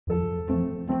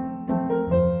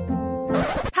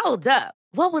Hold up.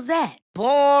 What was that?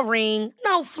 Boring.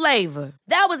 No flavor.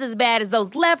 That was as bad as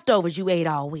those leftovers you ate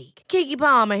all week. Keke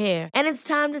Palmer here, and it's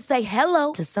time to say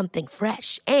hello to something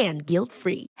fresh and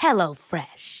guilt-free. Hello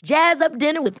Fresh. Jazz up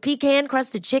dinner with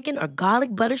pecan-crusted chicken or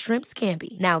garlic butter shrimp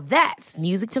scampi. Now that's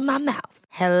music to my mouth.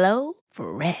 Hello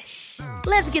Fresh.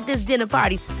 Let's get this dinner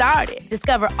party started.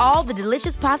 Discover all the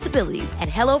delicious possibilities at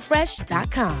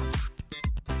hellofresh.com.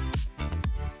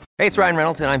 Hey, it's Ryan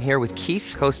Reynolds, and I'm here with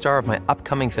Keith, co-star of my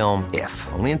upcoming film, If,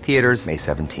 only in theaters May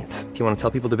 17th. Do you want to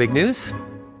tell people the big news?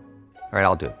 All right,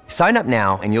 I'll do it. Sign up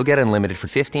now and you'll get unlimited for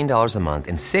 $15 a month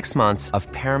and 6 months of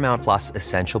Paramount Plus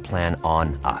Essential Plan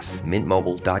on us.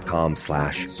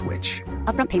 MintMobile.com/switch.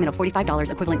 Upfront payment of $45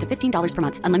 equivalent to $15 per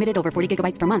month. Unlimited over 40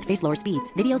 gigabytes per month. Face lower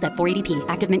speeds. Videos at 480p.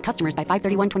 Active Mint customers by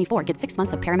 531.24 get 6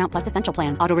 months of Paramount Plus Essential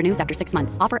Plan. Auto renews after 6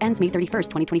 months. Offer ends May 31st,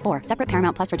 2024. Separate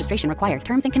Paramount Plus registration required.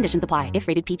 Terms and conditions apply if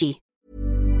rated PG.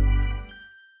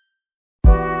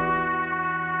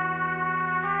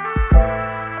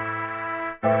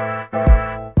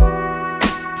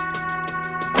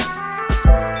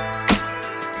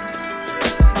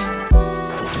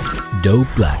 Dope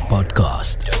Black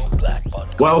Podcast.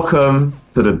 Welcome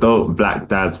to the Dope Black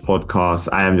Dads Podcast.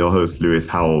 I am your host, Lewis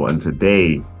Howell, and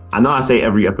today, I know I say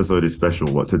every episode is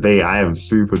special, but today I am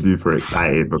super duper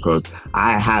excited because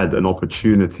I had an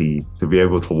opportunity to be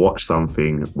able to watch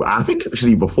something. I think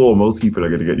actually before most people are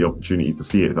going to get the opportunity to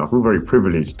see it. So I feel very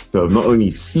privileged to have not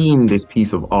only seen this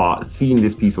piece of art, seen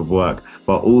this piece of work,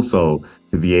 but also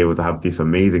to be able to have this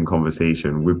amazing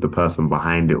conversation with the person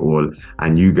behind it all.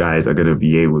 And you guys are going to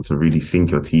be able to really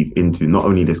sink your teeth into not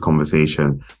only this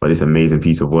conversation, but this amazing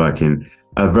piece of work in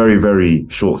a very, very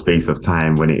short space of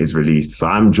time when it is released. So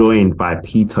I'm joined by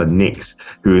Peter Nix,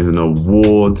 who is an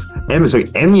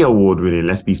Emmy Award winning,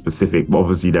 let's be specific, but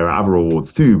obviously there are other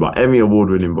awards too, but Emmy Award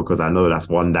winning because I know that's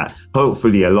one that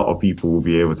hopefully a lot of people will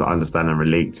be able to understand and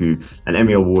relate to. An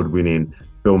Emmy Award winning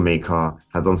filmmaker,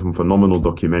 has done some phenomenal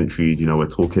documentaries. You know, we're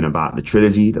talking about the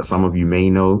trilogy that some of you may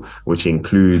know, which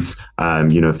includes,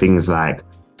 things like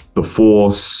The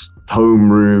Force,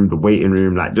 Homeroom, The Waiting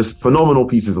Room, like just phenomenal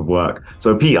pieces of work.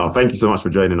 So Peter, thank you so much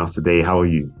for joining us today. How are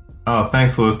you? Oh,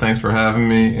 thanks, Lewis. Thanks for having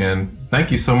me. And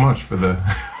thank you so much for the,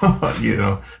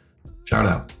 shout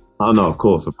out. Oh, no, of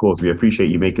course. We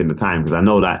appreciate you making the time because I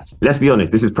know that, let's be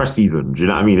honest, this is press season. Do you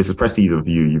know what I mean? This is press season for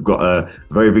you. You've got a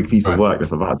very big piece of work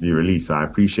that's about to be released. So I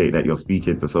appreciate that you're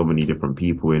speaking to so many different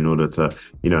people in order to,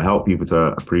 help people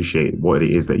to appreciate what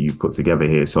it is that you've put together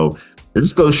here. So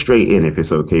let's go straight in if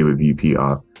it's okay with you,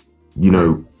 Peter.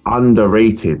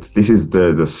 Underrated. This is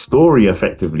the story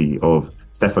effectively of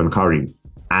Stephen Curry.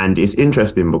 And it's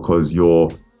interesting because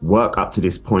your work up to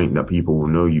this point that people will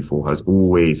know you for has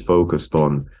always focused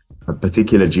on a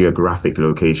particular geographic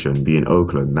location, being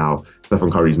Oakland. Now,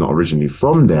 Stephen Curry's not originally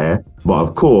from there, but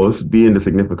of course, being the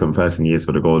significant person he is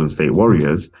for the Golden State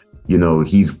Warriors,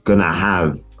 he's gonna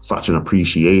have such an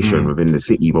appreciation within the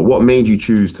city. But what made you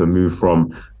choose to move from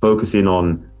focusing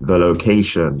on the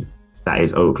location that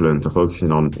is Oakland to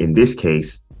focusing on, in this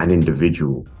case, an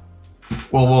individual?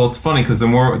 Well, it's funny because the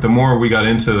more we got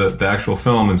into the actual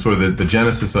film and sort of the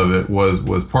genesis of it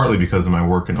was partly because of my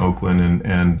work in Oakland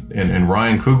and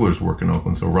Ryan Coogler's work in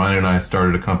Oakland. So Ryan and I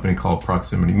started a company called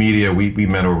Proximity Media. We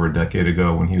met over a decade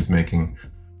ago when he was making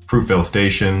Fruitvale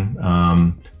Station,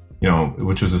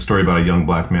 which was a story about a young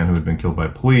black man who had been killed by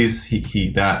police.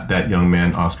 That young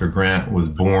man, Oscar Grant, was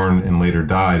born and later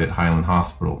died at Highland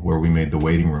Hospital, where we made The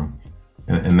Waiting Room,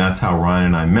 and that's how Ryan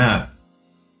and I met.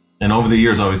 And over the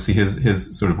years, obviously,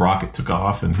 his sort of rocket took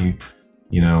off, and he,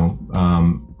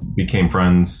 became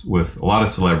friends with a lot of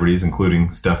celebrities,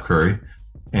 including Steph Curry,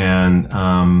 and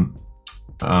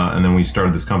then we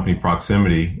started this company,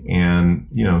 Proximity. And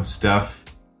Steph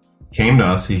came to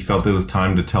us. He felt it was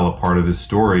time to tell a part of his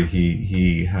story.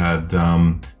 He had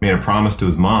made a promise to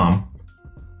his mom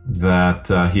that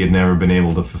he had never been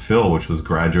able to fulfill, which was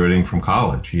graduating from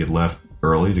college. He had left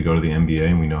early to go to the NBA,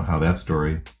 and we know how that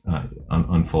story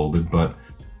unfolded. But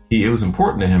it was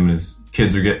important to him, and his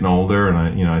kids are getting older. And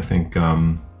I think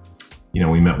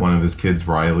we met one of his kids,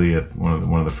 Riley, at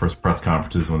one of the first press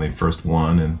conferences when they first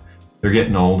won, and they're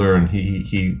getting older. And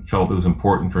he felt it was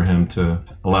important for him to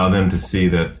allow them to see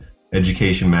that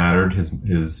education mattered.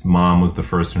 His mom was the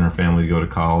first in her family to go to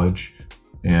college,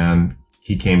 and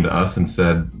he came to us and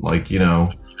said,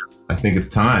 I think it's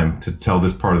time to tell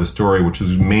this part of the story, which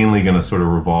was mainly going to sort of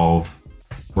revolve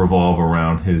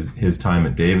around his time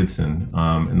at Davidson.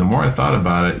 And the more I thought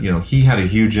about it, he had a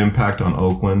huge impact on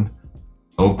Oakland.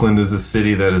 Oakland is a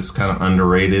city that is kind of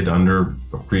underrated,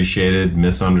 underappreciated,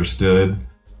 misunderstood.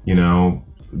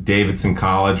 Davidson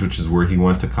College, which is where he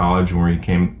went to college and where he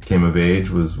came of age,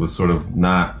 was sort of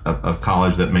not a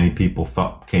college that many people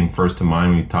thought came first to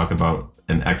mind when you talk about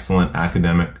an excellent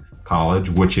academic college,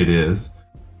 which it is.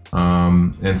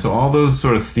 And so all those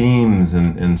sort of themes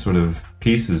and sort of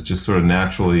pieces just sort of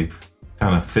naturally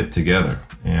kind of fit together.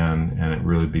 And it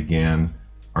really began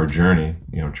our journey,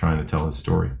 trying to tell his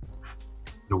story.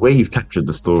 The way you've captured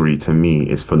the story to me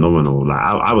is phenomenal. Like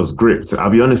I was gripped. I'll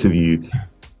be honest with you,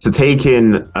 to take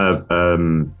in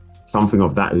something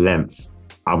of that length,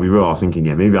 I'll be real, I was thinking,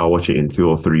 maybe I'll watch it in 2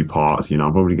 or 3 parts.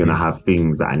 I'm probably going to have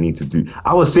things that I need to do.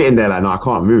 I was sitting there like, no, I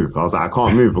can't move. I was like, I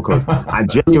can't move because I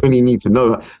genuinely need to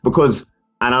know. Because,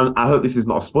 and I hope this is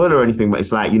not a spoiler or anything, but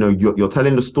it's like, you're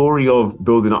telling the story of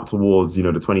building up towards, the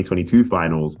 2022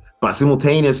 finals, but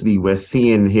simultaneously we're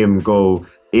seeing him go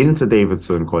into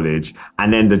Davidson College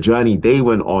and then the journey they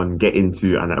went on, get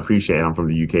into, and I appreciate it, I'm from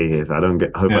the UK here, so I don't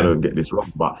get this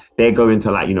wrong, but they're going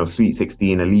to like, Sweet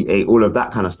 16, Elite 8, all of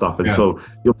that kind of stuff. And so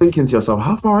you're thinking to yourself,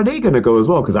 how far are they going to go as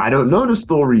well? Because I don't know the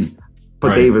story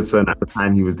for Davidson at the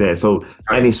time he was there. So,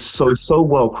 and it's so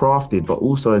well crafted, but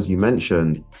also, as you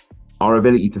mentioned, our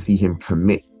ability to see him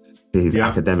commit to his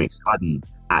academic study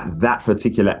at that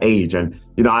particular age. And,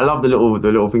 I love the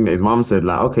little thing that his mom said,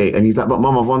 like, okay. And he's like, but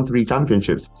mom, I've won 3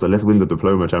 championships. So let's win the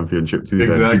diploma championship too.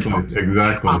 Exactly.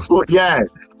 I thought,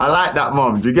 I like that,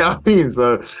 mom. Do you get what I mean?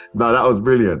 So no, that was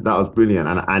brilliant.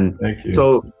 And thank you.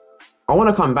 So I want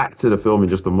to come back to the film in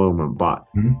just a moment, but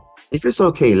if it's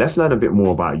okay, let's learn a bit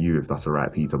more about you, if that's all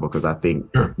right, Peter, because I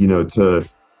think, to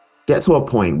get to a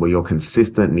point where you're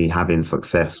consistently having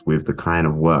success with the kind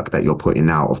of work that you're putting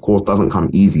out, of course, doesn't come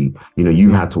easy.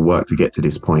 You've had to work to get to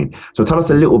this point. So tell us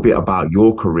a little bit about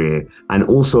your career and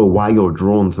also why you're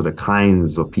drawn to the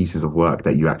kinds of pieces of work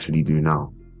that you actually do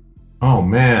now. Oh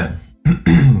man,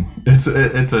 that's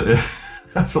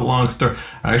a long story.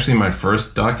 Actually, my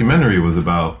first documentary was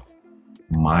about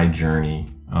my journey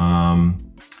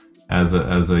as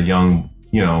a young,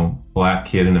 Black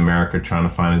kid in America trying to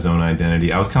find his own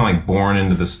identity. I was kind of like born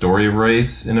into the story of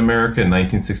race in America in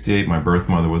 1968. My birth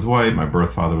mother was white. My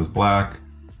birth father was Black.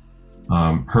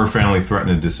 Her family threatened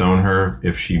to disown her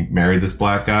if she married this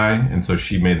Black guy. And so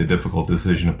she made the difficult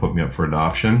decision to put me up for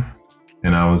adoption.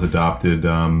 And I was adopted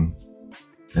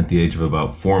at the age of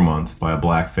about 4 months by a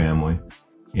Black family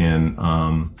in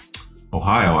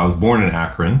Ohio. I was born in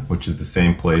Akron, which is the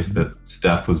same place that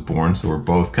Steph was born. So we're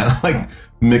both kind of like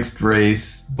mixed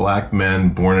race, Black men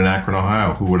born in Akron,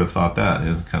 Ohio. Who would have thought that?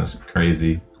 It's kind of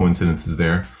crazy coincidences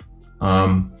there.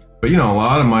 But a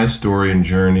lot of my story and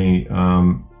journey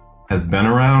has been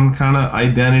around kind of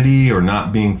identity or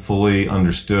not being fully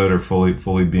understood or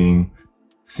fully being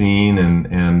seen.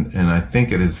 And I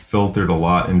think it has filtered a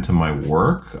lot into my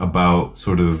work about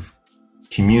sort of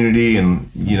community. And,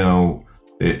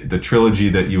 the trilogy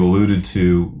that you alluded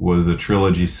to was a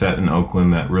trilogy set in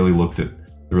Oakland that really looked at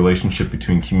the relationship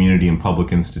between community and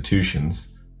public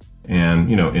institutions.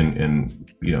 And, in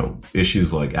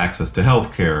issues like access to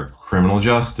healthcare, criminal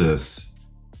justice,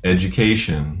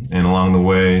 education. And along the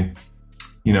way,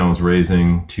 I was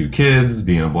raising 2 kids,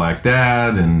 being a Black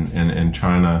dad and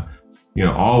trying to,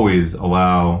 always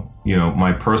allow,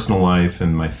 my personal life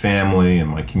and my family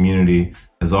and my community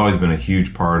has always been a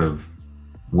huge part of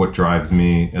what drives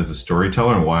me as a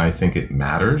storyteller and why I think it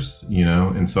matters,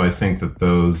 And so I think that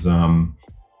those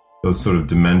sort of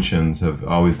dimensions have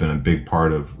always been a big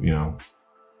part of,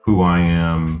 who I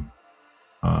am,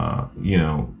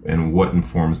 and what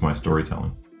informs my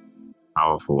storytelling.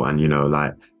 Powerful. And,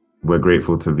 we're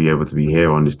grateful to be able to be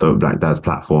here on this Dope Black Dads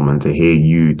platform and to hear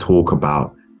you talk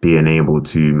about being able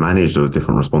to manage those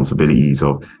different responsibilities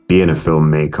of being a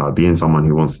filmmaker, being someone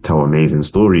who wants to tell amazing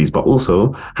stories, but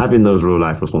also having those real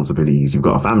life responsibilities. You've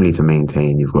got a family to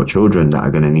maintain. You've got children that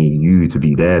are going to need you to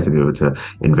be there to be able to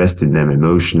invest in them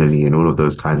emotionally and all of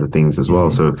those kinds of things as well.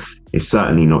 So it's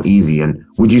certainly not easy. And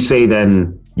would you say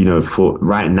then, for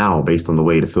right now, based on the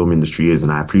way the film industry is,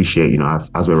 and I appreciate,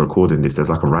 as we're recording this, there's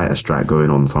like a writer's strike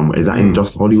going on somewhere. Is that in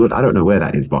just Hollywood? I don't know where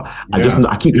that is, but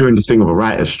I keep hearing this thing of a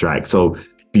writer's strike. So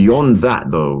beyond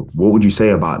that, though, what would you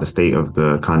say about the state of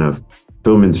the kind of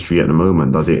film industry at the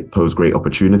moment? Does it pose great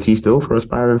opportunity still for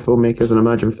aspiring filmmakers and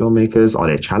emerging filmmakers? Are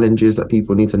there challenges that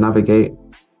people need to navigate?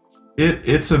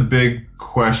 It's a big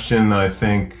question that I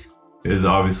think is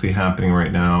obviously happening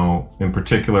right now, in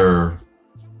particular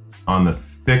on the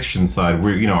fiction side.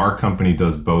 Our company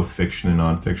does both fiction and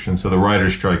nonfiction. So the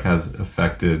writer's strike has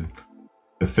affected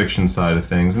the fiction side of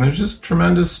things, and there's just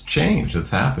tremendous change that's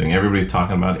happening. Everybody's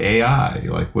talking about AI.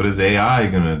 Like, what is AI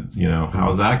gonna, how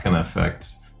is that gonna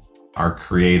affect our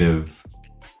creative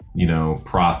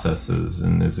processes,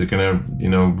 and is it going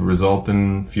to, result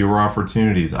in fewer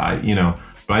opportunities? But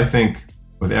I think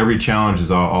with every challenge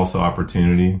is also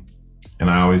opportunity. And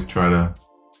I always try to,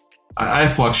 I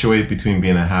fluctuate between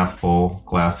being a half full,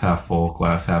 glass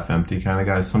half empty kind of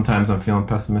guy. Sometimes I'm feeling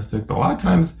pessimistic, but a lot of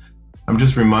times I'm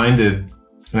just reminded,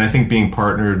 and I think being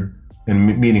partnered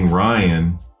and meeting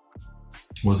Ryan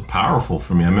was powerful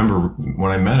for me. I remember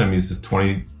when I met him, he's this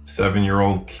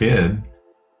 27-year-old kid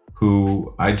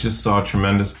who I just saw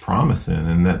tremendous promise in,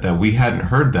 and that we hadn't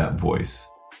heard that voice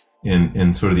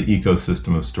in sort of the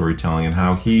ecosystem of storytelling, and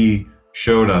how he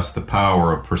showed us the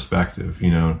power of perspective,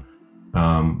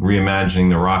 reimagining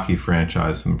the Rocky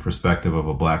franchise from the perspective of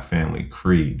a Black family,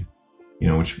 Creed,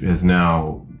 which is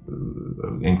now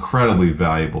incredibly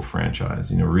valuable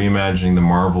franchise, reimagining the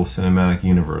Marvel Cinematic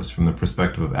Universe from the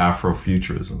perspective of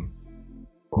Afrofuturism,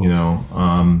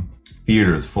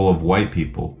 theaters full of white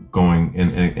people going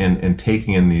and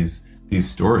taking in these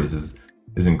stories is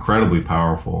incredibly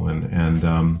powerful,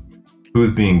 and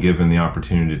who's being given the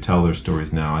opportunity to tell their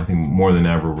stories now. I think more than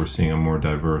ever, we're seeing a more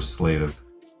diverse slate of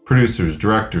producers,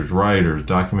 directors, writers,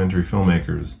 documentary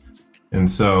filmmakers.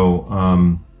 And so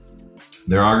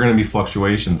there are going to be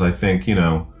fluctuations. I think,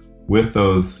 with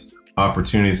those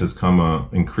opportunities has come a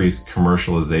increased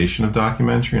commercialization of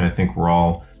documentary. And I think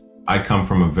I come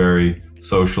from a very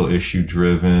social issue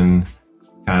driven,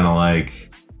 kind of like,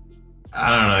 I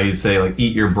don't know, you'd say like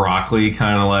eat your broccoli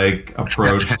kind of like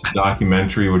approach to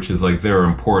documentary, which is like there are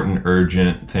important,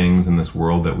 urgent things in this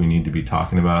world that we need to be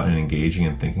talking about and engaging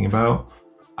and thinking about.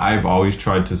 I've always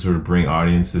tried to sort of bring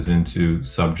audiences into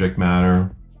subject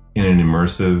matter in an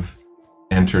immersive,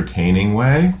 entertaining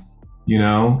way,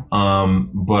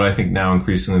 but I think now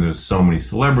increasingly there's so many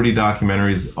celebrity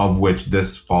documentaries, of which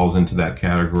this falls into that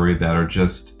category, that are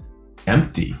just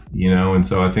empty, and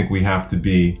so I think we have to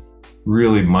be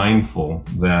really mindful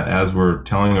that as we're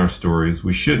telling our stories,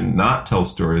 we shouldn't not tell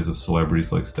stories of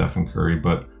celebrities like Stephen Curry,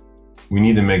 but we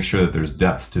need to make sure that there's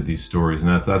depth to these stories.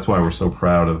 And that's why we're so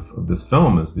proud of this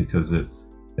film, is because it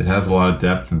has a lot of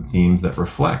depth and themes that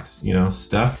reflect,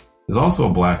 Steph is also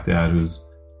a Black dad who's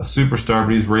a superstar,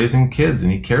 but he's raising kids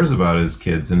and he cares about his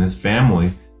kids and his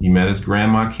family. You met his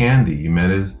grandma Candy, you met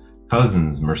his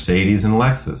cousins, Mercedes and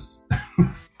Lexus.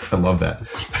 I love that.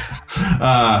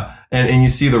 And you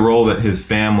see the role that his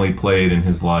family played in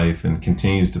his life and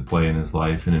continues to play in his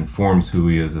life, and informs who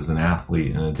he is as an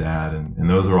athlete and a dad. And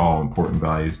those are all important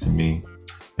values to me.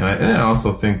 And I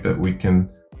also think that we can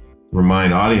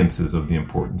remind audiences of the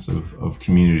importance of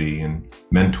community and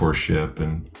mentorship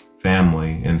and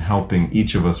family, and helping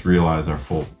each of us realize our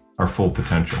full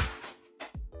potential.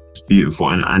 It's beautiful.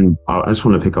 And I just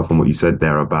want to pick up on what you said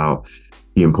there about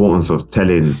the importance of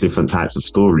telling different types of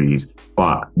stories.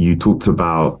 But you talked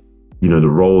about, the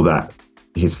role that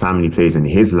his family plays in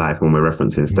his life when we're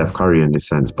referencing Steph Curry in this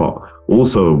sense. But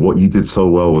also what you did so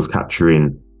well was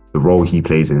capturing the role he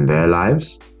plays in their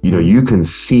lives. You can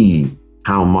see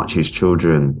how much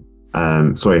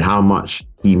how much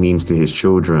he means to his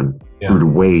children through the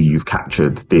way you've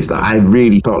captured this. I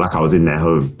really felt like I was in their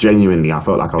home. Genuinely, I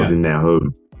felt like I was in their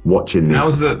home watching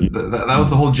this. That was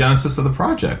the whole genesis of the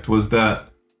project, was that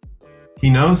he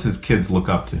knows his kids look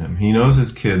up to him. He knows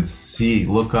his kids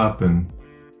look up, and,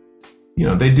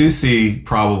 they do see,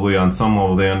 probably on some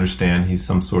level, they understand he's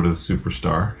some sort of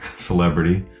superstar,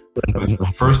 celebrity.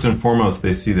 First and foremost,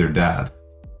 they see their dad.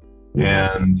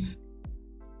 Yeah. And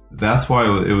that's why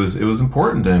it was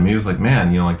important to him. He was like,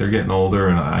 man, they're getting older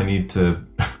and I need to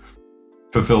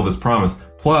fulfill this promise.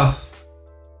 Plus,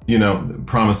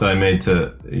 promise that I made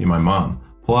to my mom.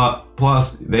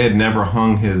 Plus, they had never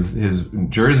hung his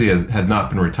jersey had not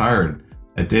been retired.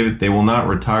 At David, they will not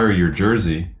retire your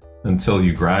jersey until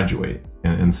you graduate.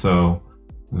 And so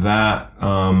that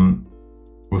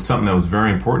was something that was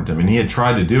very important to him. And he had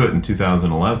tried to do it in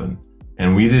 2011,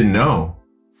 and we didn't know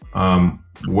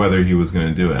whether he was going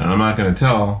to do it. And I'm not going to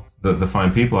tell the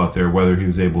fine people out there whether he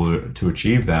was able to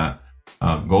achieve that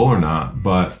goal or not,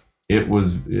 but it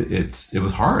was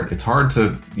hard. It's hard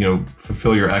to,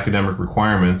 fulfill your academic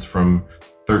requirements from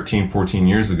 13, 14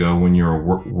 years ago when you're a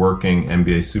working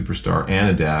NBA superstar and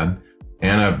a dad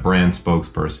and a brand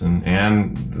spokesperson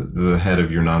and the head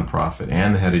of your nonprofit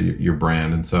and the head of your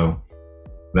brand. And so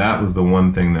that was the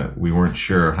one thing that we weren't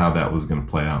sure how that was going to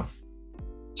play out.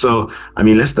 So,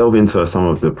 let's delve into some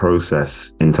of the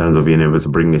process in terms of being able to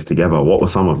bring this together. What were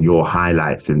some of your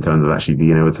highlights in terms of actually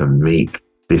being able to make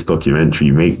this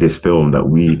documentary, make this film that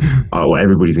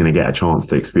everybody's going to get a chance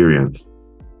to experience?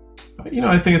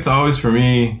 I think it's always, for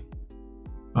me,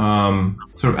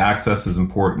 sort of access is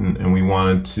important, and we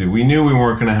knew we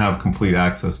weren't going to have complete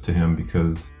access to him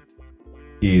because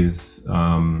he's,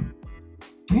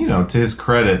 to his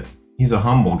credit, he's a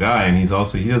humble guy, and he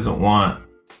doesn't want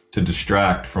to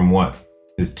distract from what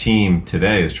his team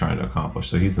today is trying to accomplish.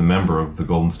 So he's the member of the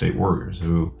Golden State Warriors,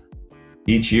 who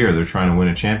each year they're trying to win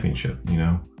a championship,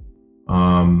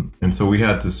 and so we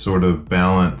had to sort of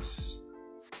balance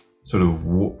sort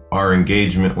of our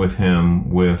engagement with him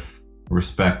with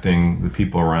respecting the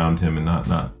people around him and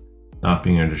not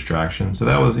being a distraction. So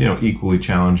that was, equally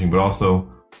challenging, but also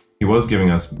he was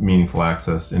giving us meaningful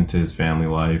access into his family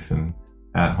life and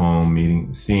at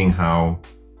home, seeing how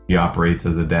he operates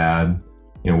as a dad,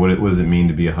 what does it mean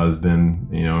to be a husband,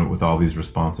 with all these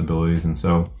responsibilities. And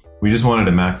so we just wanted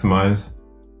to maximize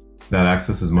that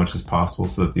access as much as possible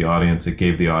so that it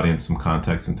gave the audience some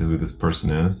context into who this person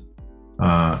is.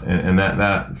 And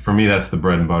that for me, that's the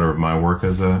bread and butter of my work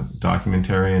as a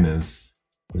documentarian is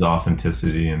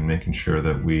authenticity and making sure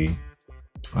that we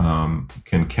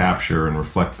can capture and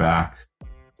reflect back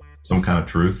some kind of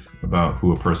truth about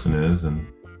who a person is and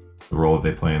the role that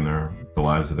they play in the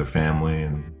lives of their family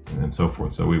and so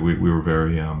forth. So we were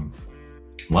very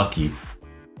lucky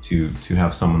to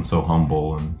have someone so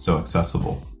humble and so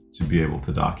accessible to be able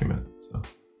to document. So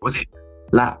was it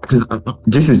because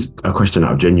this is a question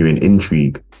out of genuine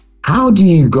intrigue. How do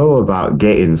you go about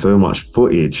getting so much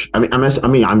footage? I mean,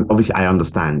 obviously I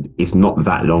understand it's not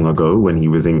that long ago when he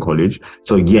was in college.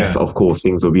 So yes, of course,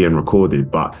 things were being recorded,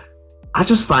 but I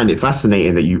just find it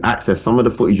fascinating that you access some of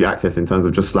the footage you access in terms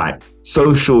of just like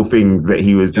social things that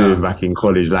he was doing back in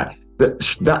college. Like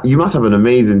that you must have an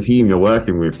amazing team you're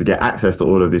working with to get access to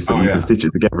all of this so you can stitch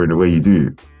it together in the way you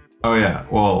do. Oh yeah.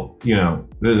 Well,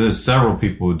 there's several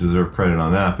people who deserve credit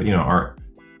on that, but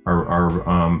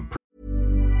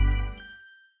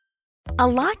A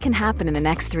lot can happen in the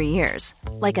next 3 years.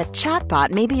 Like a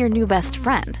chatbot may be your new best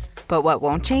friend. But what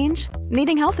won't change?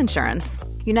 Needing health insurance.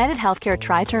 United Healthcare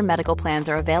Tri-Term Medical Plans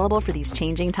are available for these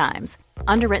changing times.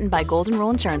 Underwritten by Golden Rule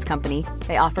Insurance Company,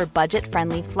 they offer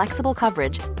budget-friendly, flexible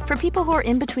coverage for people who are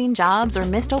in between jobs or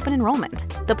missed open enrollment.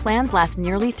 The plans last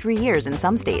nearly 3 years in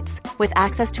some states, with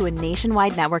access to a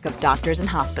nationwide network of doctors and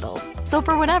hospitals. So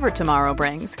for whatever tomorrow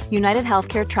brings, United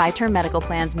Healthcare Tri-Term Medical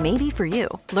Plans may be for you.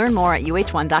 Learn more at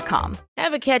uh1.com.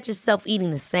 Ever catch yourself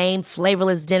eating the same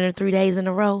flavorless dinner 3 days in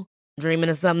a row? Dreaming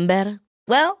of something better?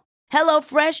 Well,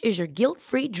 HelloFresh is your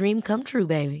guilt-free dream come true,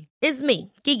 baby. It's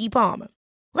me, Keke Palmer.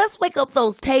 Let's wake up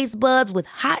those taste buds with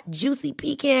hot, juicy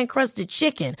pecan-crusted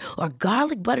chicken or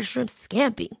garlic butter shrimp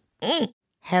scampi.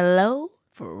 Hello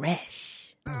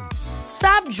Fresh.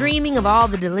 Stop dreaming of all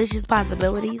the delicious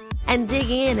possibilities and dig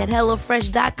in at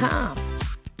HelloFresh.com.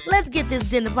 Let's get this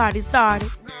dinner party started.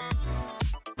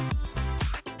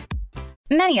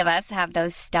 Many of us have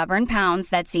those stubborn pounds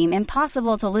that seem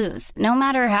impossible to lose, no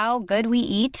matter how good we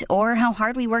eat or how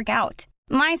hard we work out.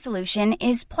 My solution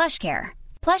is PlushCare.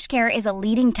 PlushCare is a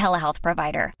leading telehealth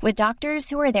provider with doctors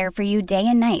who are there for you day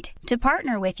and night to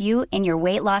partner with you in your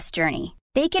weight loss journey.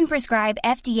 They can prescribe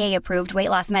FDA-approved weight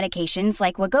loss medications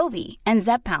like Wegovy and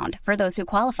Zepbound for those who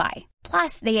qualify.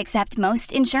 Plus, they accept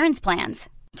most insurance plans.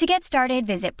 To get started,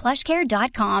 visit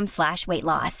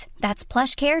plushcare.com/weightloss. That's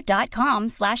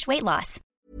plushcare.com/weightloss.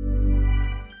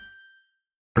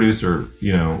 Producer,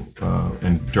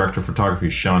 and director of photography,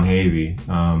 Sean Havey,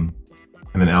 and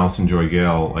then Allison Joy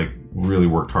Gale, really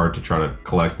worked hard to try to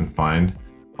collect and find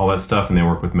all that stuff. And they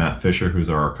worked with Matt Fisher, who's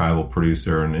our archival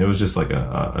producer, and it was just like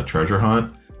a treasure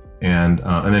hunt. And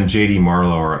then JD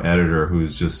Marlowe, our editor,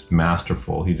 who's just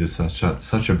masterful. He did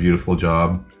such a beautiful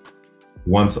job.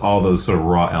 Once all those sort of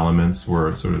raw elements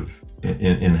were sort of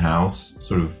in-house,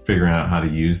 sort of figuring out how to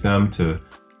use them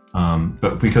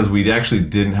but because we actually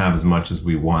didn't have as much as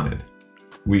we wanted.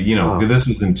 This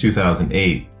was in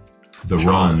 2008, the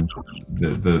run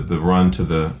to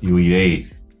the Elite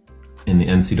Eight in the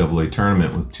NCAA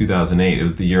tournament was 2008. It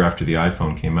was the year after the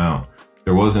iPhone came out.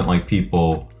 There wasn't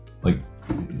people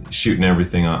shooting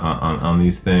everything on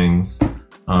these things.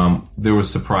 There was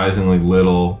surprisingly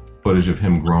little footage of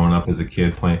him growing up as a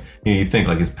kid playing. You think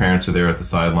his parents are there at the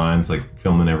sidelines,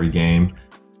 filming every game.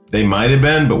 They might have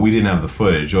been, but we didn't have the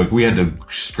footage. We had to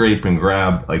scrape and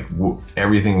grab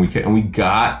everything we could, and we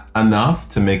got enough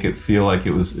to make it feel like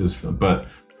it was, but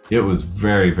it was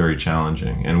very, very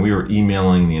challenging. And we were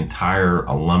emailing the entire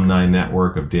alumni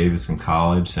network of Davidson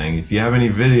College saying, if you have any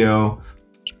video,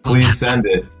 please send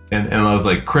it. And I was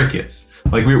crickets.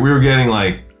 We were getting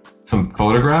some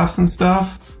photographs and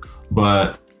stuff,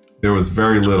 but there was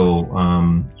very little,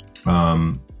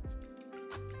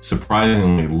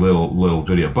 surprisingly little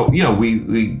video. But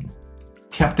we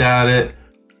kept at it.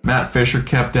 Matt Fisher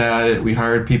kept at it. We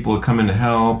hired people to come in to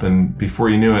help, and before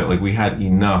you knew it, we had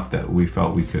enough that we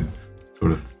felt we could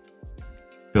sort of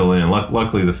fill in. And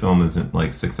luckily, the film isn't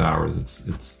like 6 hours.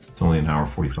 It's only an hour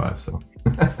 45. So,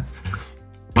 if it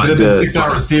had been a 6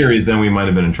 hour series, then we might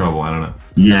have been in trouble. I don't know.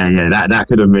 Yeah, that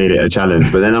could have made it a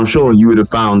challenge. But then I'm sure you would have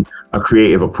found a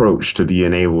creative approach to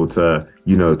being able to,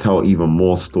 you know, tell even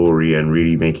more story and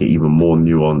really make it even more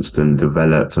nuanced and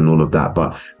developed and all of that.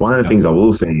 But one of the things I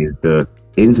will say is the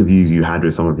interviews you had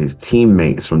with some of his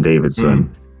teammates from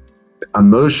Davidson,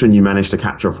 emotion you managed to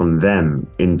capture from them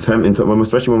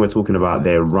especially when we're talking about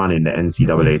their run in the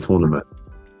NCAA tournament.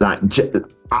 Like,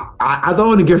 I don't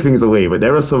want to give things away, but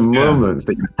there are some moments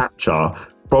that you capture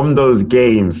from those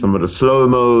games, some of the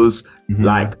slow-mos,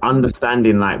 like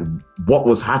understanding like what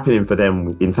was happening for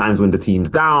them in times when the team's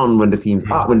down, when the team's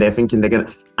up, when they're thinking they're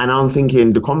gonna. And I'm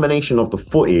thinking the combination of the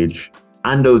footage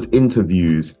and those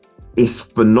interviews is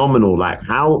phenomenal. Like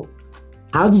how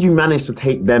did you manage to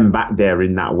take them back there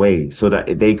in that way so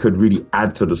that they could really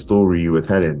add to the story you were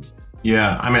telling?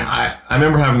 Yeah, I mean, I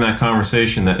remember having that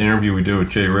conversation, that interview we did with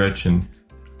Jay Rich, and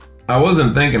I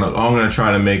wasn't thinking like, I'm going to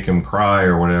try to make him cry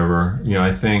or whatever. You know,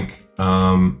 I think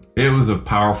it was a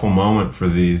powerful moment for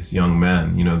these young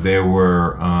men. You know, they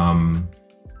were,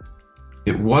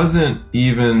 it wasn't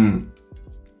even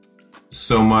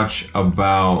so much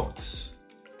about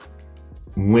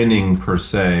winning per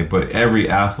se, but every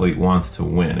athlete wants to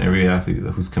win. Every athlete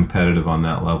who's competitive on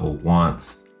that level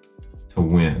wants to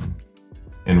win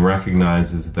and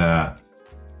recognizes that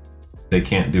they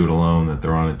can't do it alone, that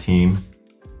they're on a team.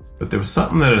 But there was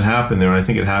something that had happened there, and I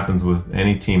think it happens with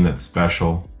any team that's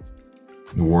special,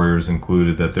 the Warriors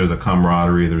included, that there's a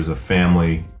camaraderie, there's a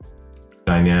family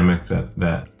dynamic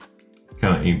that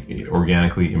kind of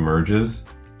organically emerges,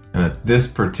 and that this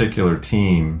particular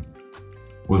team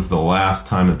was the last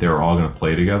time that they were all going to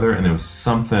play together, and there was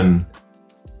something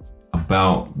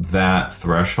about that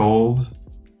threshold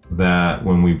that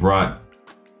when we brought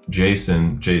Jay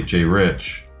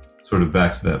Rich, sort of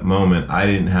back to that moment, I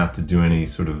didn't have to do any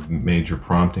sort of major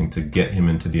prompting to get him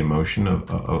into the emotion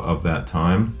of that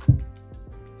time.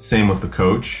 Same with the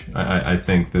coach. I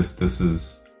think this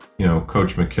is, you know,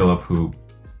 Coach McKillop, who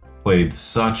played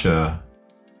such a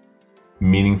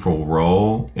meaningful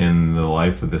role in the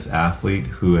life of this athlete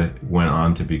who went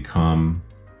on to become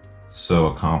so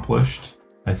accomplished.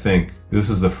 I think this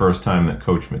is the first time that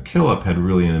Coach McKillop had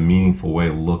really in a meaningful way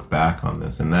looked back on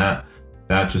this, and that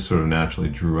just sort of naturally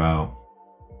drew out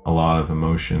a lot of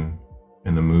emotion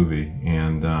in the movie.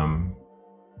 And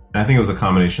I think it was a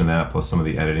combination of that plus some of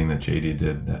the editing that JD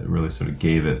did that really sort of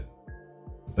gave it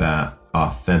that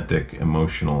authentic,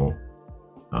 emotional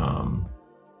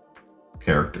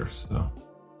character. So,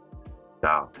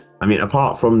 yeah. I mean,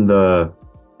 apart from the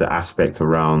aspect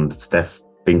around Steph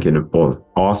thinking of, or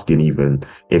asking even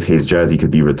if his jersey could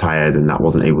be retired, and that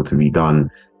wasn't able to be done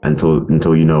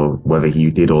until you know whether he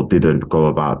did or didn't go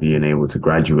about being able to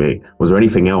graduate. Was there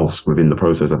anything else within the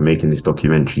process of making this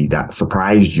documentary that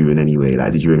surprised you in any way?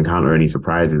 Like, did you encounter any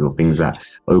surprises or things that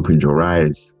opened your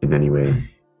eyes in any way?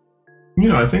 You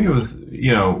know, I think it was,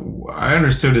 you know, I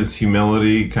understood his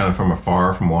humility kind of from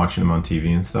afar, from watching him on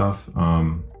TV and stuff.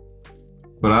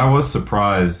 But I was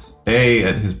surprised,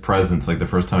 at his presence. Like the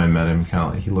first time I met him, kind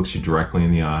of like, he looks you directly in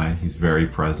the eye. He's very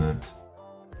present.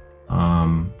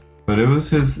 But it was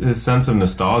his sense of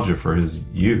nostalgia for his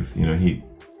youth. You know, he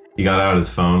got out his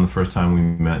phone the first time we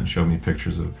met and showed me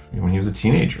pictures of, you know, when he was a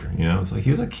teenager. You know, it's like he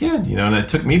was a kid. You know, and it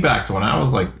took me back to when I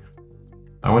was like,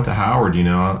 I went to Howard. You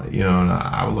know, and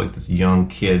I was like this young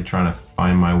kid trying to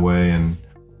find my way. And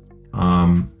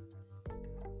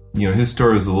you know, his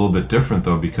story was a little bit different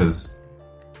though, because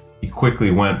he quickly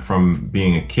went from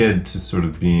being a kid to sort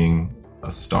of being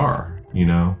a star, you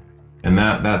know, and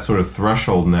that sort of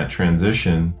threshold and that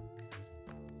transition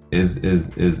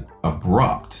is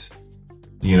abrupt,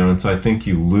 you know, and so I think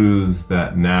you lose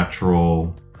that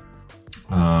natural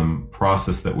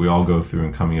process that we all go through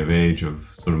in coming of age, of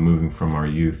sort of moving from our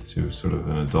youth to sort of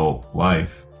an adult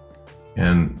life.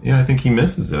 And, you know, I think he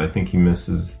misses it. I think he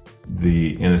misses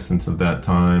the innocence of that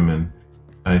time, and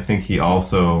I think he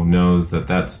also knows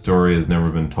that story has never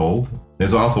been told.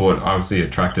 There's also what obviously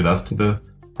attracted us to the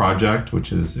project,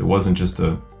 which is it wasn't just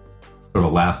a sort of a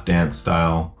Last Dance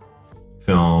style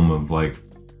film of like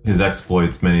his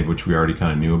exploits, many of which we already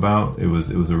kind of knew about. It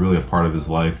was really a part of his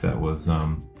life that was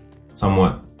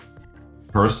somewhat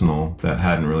personal that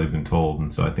hadn't really been told.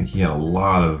 And so I think he had a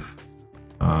lot of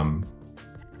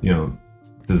you know,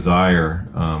 desire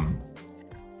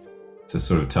to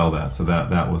sort of tell that. So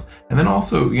that was, and then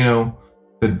also, you know,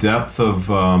 the depth of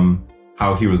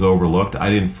how he was overlooked, I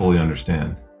didn't fully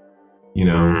understand. You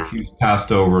know, he was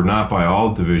passed over not by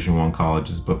all Division I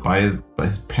colleges, but by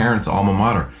his parents' alma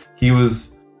mater. He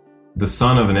was the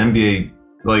son of an NBA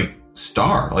like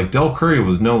star. Like Del Curry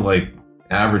was no like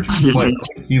average player.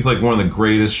 He's like one of the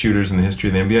greatest shooters in the history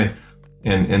of the NBA.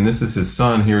 And this is his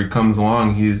son. Here he comes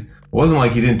along. It wasn't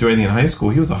like he didn't do anything in high school.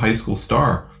 He was a high school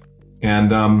star.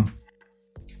 And,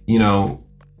 you know,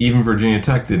 even Virginia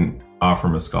Tech didn't offer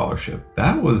him a scholarship.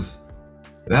 That was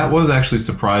actually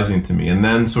surprising to me. And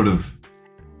then sort of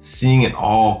seeing it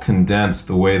all condensed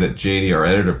the way that JD, our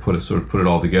editor, put it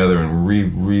all together, and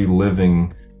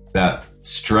reliving that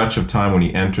stretch of time when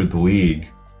he entered the league,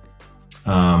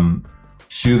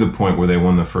 to the point where they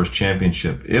won the first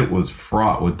championship. It was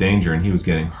fraught with danger, and he was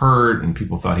getting hurt, and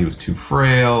people thought he was too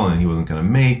frail, and he wasn't going to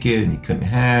make it, and he couldn't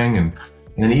hang.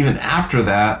 And even after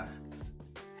that,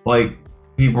 like,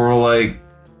 people were like,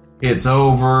 it's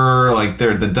over, like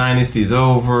the dynasty's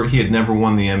over. He had never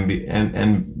won the NBA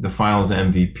and the finals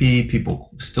MVP. People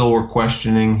still were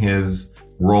questioning his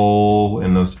role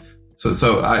in those.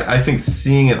 So I think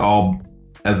seeing it all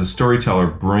as a storyteller,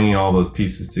 bringing all those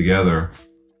pieces together,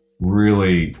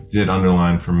 really did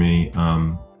underline for me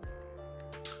the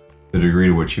degree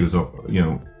to which he was,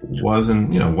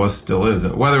 was still is.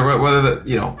 Whether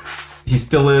that, he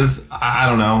still is, I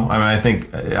don't know. I mean,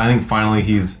 I think finally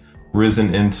he's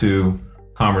risen into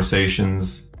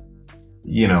conversations,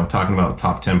 talking about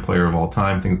top 10 player of all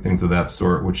time, things of that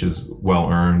sort, which is well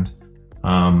earned.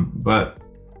 But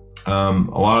a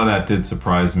lot of that did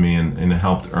surprise me, and it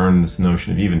helped earn this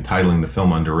notion of even titling the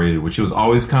film Underrated, which it was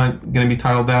always kind of going to be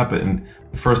titled that. But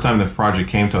the first time the project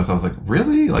came to us, I was like,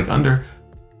 really? Like under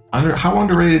how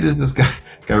underrated is this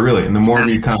guy really? And the more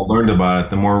we kind of learned about it,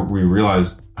 the more we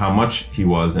realized how much he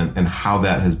was, and how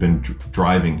that has been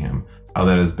driving him, how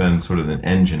that has been sort of an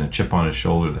engine, a chip on his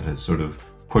shoulder that has sort of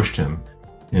pushed him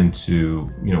into,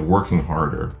 working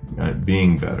harder,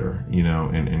 being better,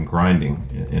 and grinding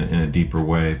in a deeper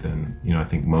way than, I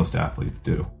think most athletes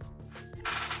do.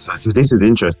 So this is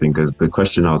interesting, because the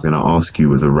question I was going to ask you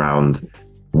was around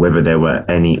whether there were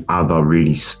any other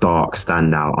really stark,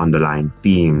 standout, underlying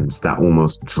themes that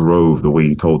almost drove the way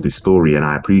you told this story. And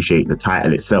I appreciate the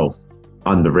title itself,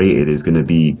 Underrated, is going to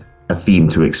be a theme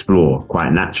to explore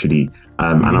quite naturally.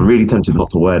 And I'm really tempted not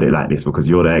to word it like this, because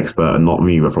you're the expert and not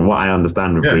me. But from what I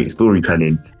understand with great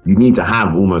storytelling, you need to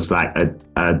have almost like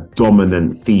a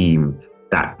dominant theme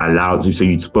that allows you. So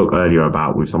you spoke earlier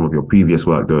about, with some of your previous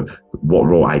work, what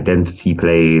role identity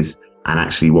plays, and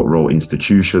actually what role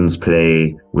institutions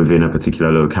play within a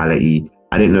particular locality.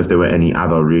 I didn't know if there were any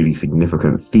other really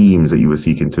significant themes that you were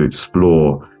seeking to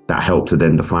explore that helped to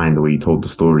then define the way you told the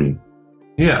story.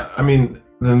 Yeah, I mean,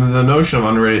 the notion of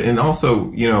underrated, and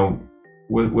also,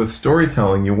 with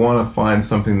storytelling, you want to find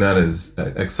something that is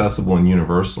accessible and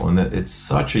universal, and that it's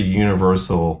such a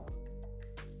universal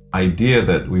idea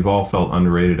that we've all felt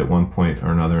underrated at one point or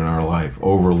another in our life,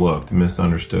 overlooked,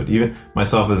 misunderstood. Even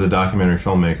myself as a documentary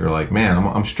filmmaker, like, man,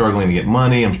 I'm struggling to get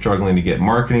money, I'm struggling to get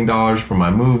marketing dollars for my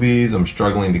movies, I'm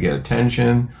struggling to get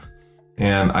attention.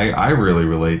 And I really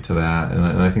relate to that.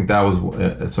 And I think that was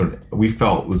sort of, we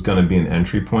felt was going to be an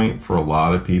entry point for a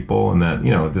lot of people. And that,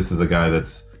 this is a guy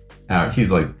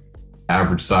he's like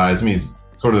average size. I mean, he's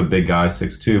sort of a big guy,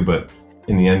 6'2", but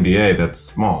in the NBA, that's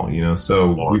small,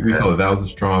 So we felt that was a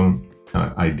strong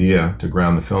idea to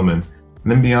ground the film in.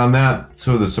 And then beyond that,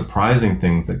 sort of the surprising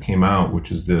things that came out,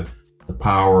 which is the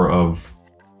power of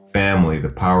family, the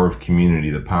power of community,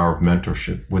 the power of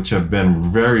mentorship, which have been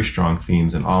very strong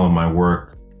themes in all of my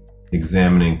work,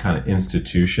 examining kind of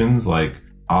institutions like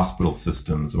hospital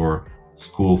systems or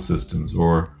school systems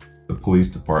or the police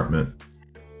department.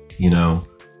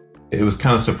 It was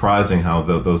kind of surprising how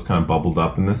those kind of bubbled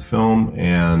up in this film,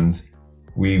 and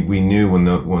we knew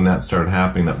when that started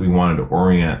happening that we wanted to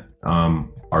orient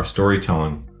our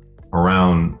storytelling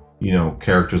around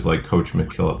characters like Coach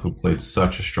McKillop, who played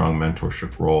such a strong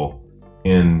mentorship role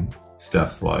in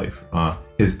Steph's life.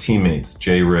 His teammates,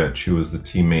 Jay Rich, who was the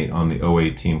teammate on the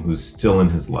 08 team, who's still in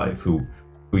his life, who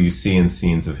you see in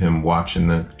scenes of him watching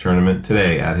the tournament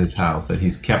today at his house, that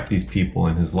he's kept these people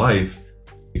in his life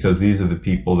because these are the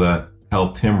people that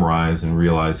helped him rise and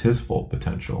realize his full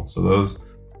potential. So those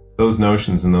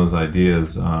notions and those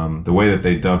ideas, the way that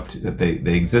they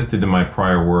existed in my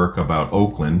prior work about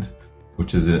Oakland,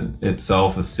 which is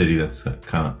itself a city that's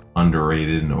kind of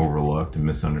underrated and overlooked and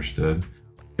misunderstood.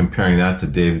 Comparing that to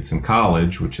Davidson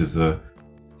College, which is a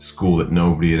school that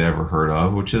nobody had ever heard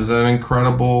of, which is an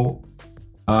incredible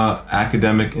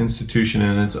academic institution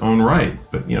in its own right.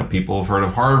 But, people have heard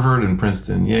of Harvard and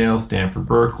Princeton, Yale, Stanford,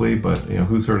 Berkeley, but,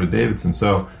 who's heard of Davidson?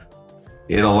 So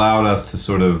it allowed us to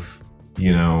sort of,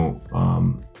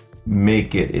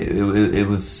 make it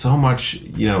was so much,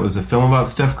 it was a film about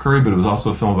Steph Curry, but it was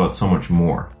also a film about so much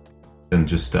more than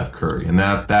just Steph Curry. And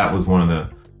that was one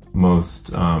of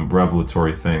most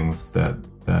revelatory things that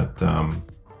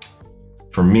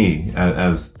for me,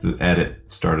 as the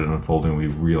edit started unfolding, we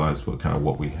realized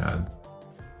what we had.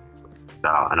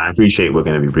 And I appreciate we're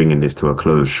going to be bringing this to a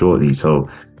close shortly. So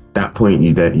that point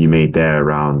you made there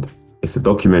around, it's a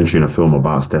documentary and a film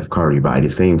about Steph Curry, but at the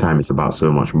same time, it's about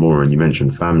so much more. And you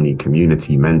mentioned family,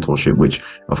 community, mentorship, which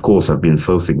of course have been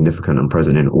so significant and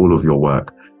present in all of your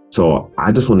work. So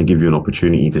I just want to give you an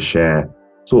opportunity to share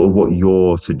sort of what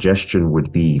your suggestion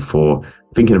would be for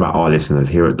thinking about our listeners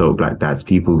here at Dope Black Dads,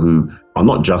 people who are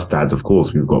not just dads, of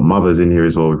course. We've got mothers in here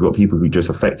as well. We've got people who just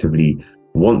effectively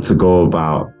want to go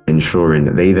about ensuring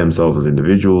that they themselves as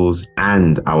individuals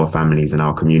and our families and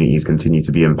our communities continue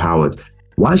to be empowered.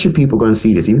 Why should people go and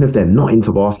see this? Even if they're not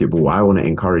into basketball, I want to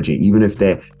encourage it. Even if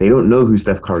they don't know who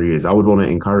Steph Curry is, I would want to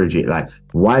encourage it. Like,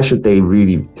 why should they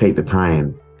really take the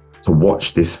time to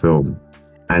watch this film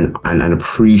and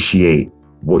appreciate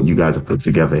what you guys have put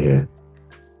together here?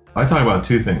 I talk about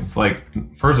two things. Like,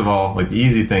 first of all, like the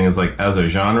easy thing is like, as a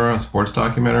genre, sports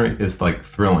documentary is like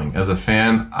thrilling. As a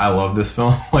fan, I love this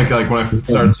film. like when I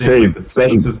started seeing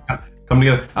this come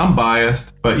together, I'm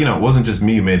biased, but it wasn't just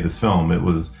me who made this film. It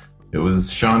was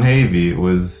Sean Havey. It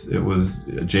was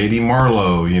J.D.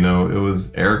 Marlowe. It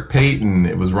was Eric Payton.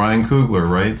 It was Ryan Coogler.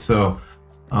 Right. So,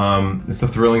 it's a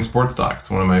thrilling sports doc.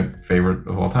 It's one of my favorite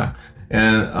of all time.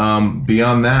 And,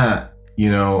 beyond that,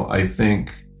 I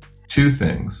think two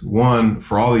things. One,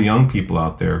 for all the young people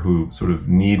out there who sort of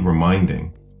need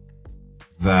reminding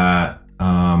that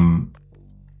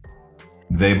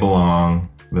they belong,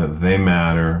 that they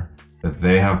matter, that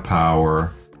they have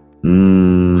power,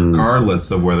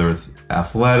 regardless of whether it's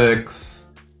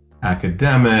athletics,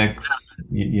 academics,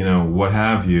 what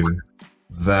have you,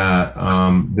 that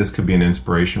this could be an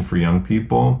inspiration for young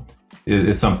people.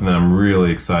 It's something that I'm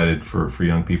really excited for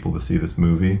young people to see this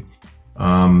movie.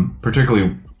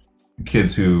 Particularly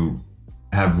kids who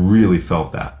have really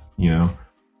felt that,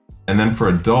 and then for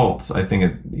adults, I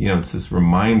think it's this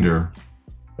reminder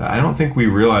that I don't think we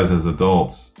realize as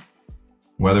adults,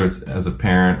 whether it's as a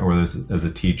parent or as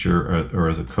a teacher or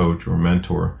as a coach or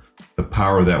mentor, the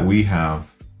power that we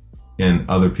have in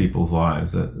other people's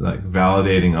lives, that like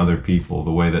validating other people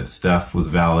the way that Steph was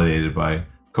validated by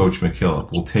Coach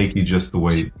McKillop. We'll take you just the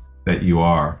way that you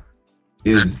are.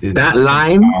 Is that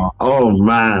line? Oh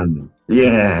man.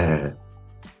 Yeah.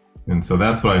 And so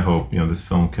that's what I hope, this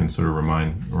film can sort of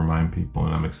remind people,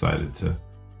 and I'm excited to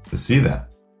see that.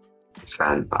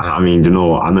 I mean, I'm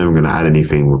not even going to add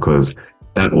anything because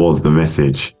that was the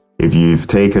message. If you've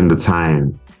taken the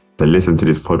time to listen to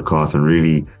this podcast and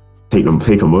really take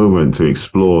a moment to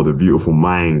explore the beautiful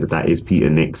mind that is Peter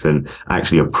Nix and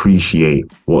actually appreciate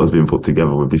what has been put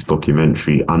together with this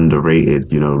documentary,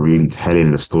 underrated, really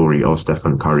telling the story of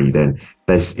Stephen Curry, then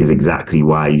this is exactly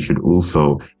why you should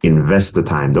also invest the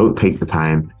time. Don't take the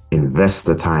time, invest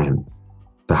the time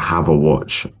to have a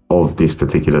watch of this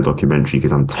particular documentary,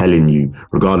 because I'm telling you,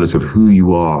 regardless of who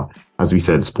you are, as we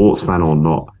said, sports fan or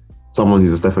not, someone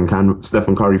who's a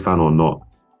Stephen Curry fan or not,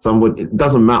 it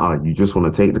doesn't matter. You just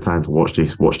want to take the time to watch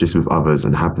this with others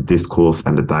and have the discourse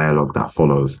and the dialogue that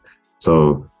follows.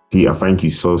 So, Peter, thank you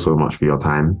so much for your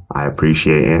time. I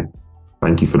appreciate it.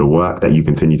 Thank you for the work that you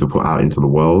continue to put out into the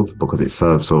world, because it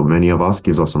serves so many of us,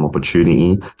 gives us an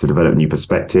opportunity to develop new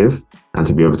perspective and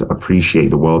to be able to appreciate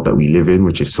the world that we live in,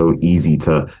 which is so easy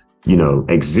to,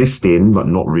 exist in, but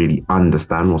not really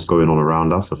understand what's going on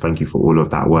around us. So thank you for all of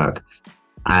that work.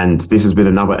 And this has been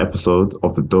another episode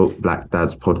of the Dope Black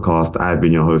Dads podcast. I've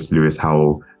been your host, Lewis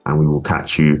Howell, and we will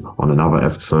catch you on another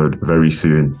episode very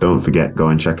soon. Don't forget, go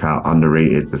and check out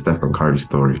Underrated, the Stephen Curry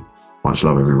story. Much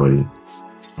love, everybody.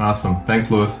 Awesome.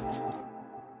 Thanks, Lewis.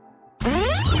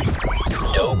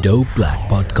 Dope Black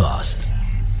Podcast.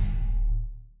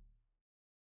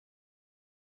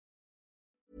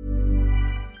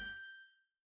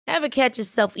 Ever catch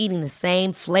yourself eating the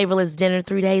same flavorless dinner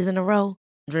 3 days in a row?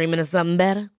 Dreaming of something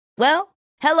better? Well,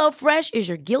 HelloFresh is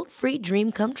your guilt-free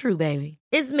dream come true, baby.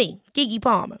 It's me, Keke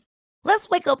Palmer. Let's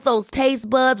wake up those taste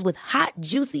buds with hot,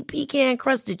 juicy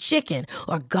pecan-crusted chicken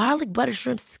or garlic butter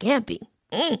shrimp scampi.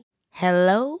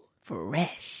 Hello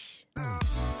Fresh.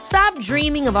 Stop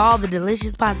dreaming of all the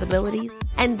delicious possibilities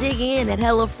and dig in at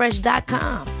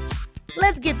HelloFresh.com.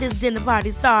 Let's get this dinner party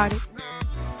started.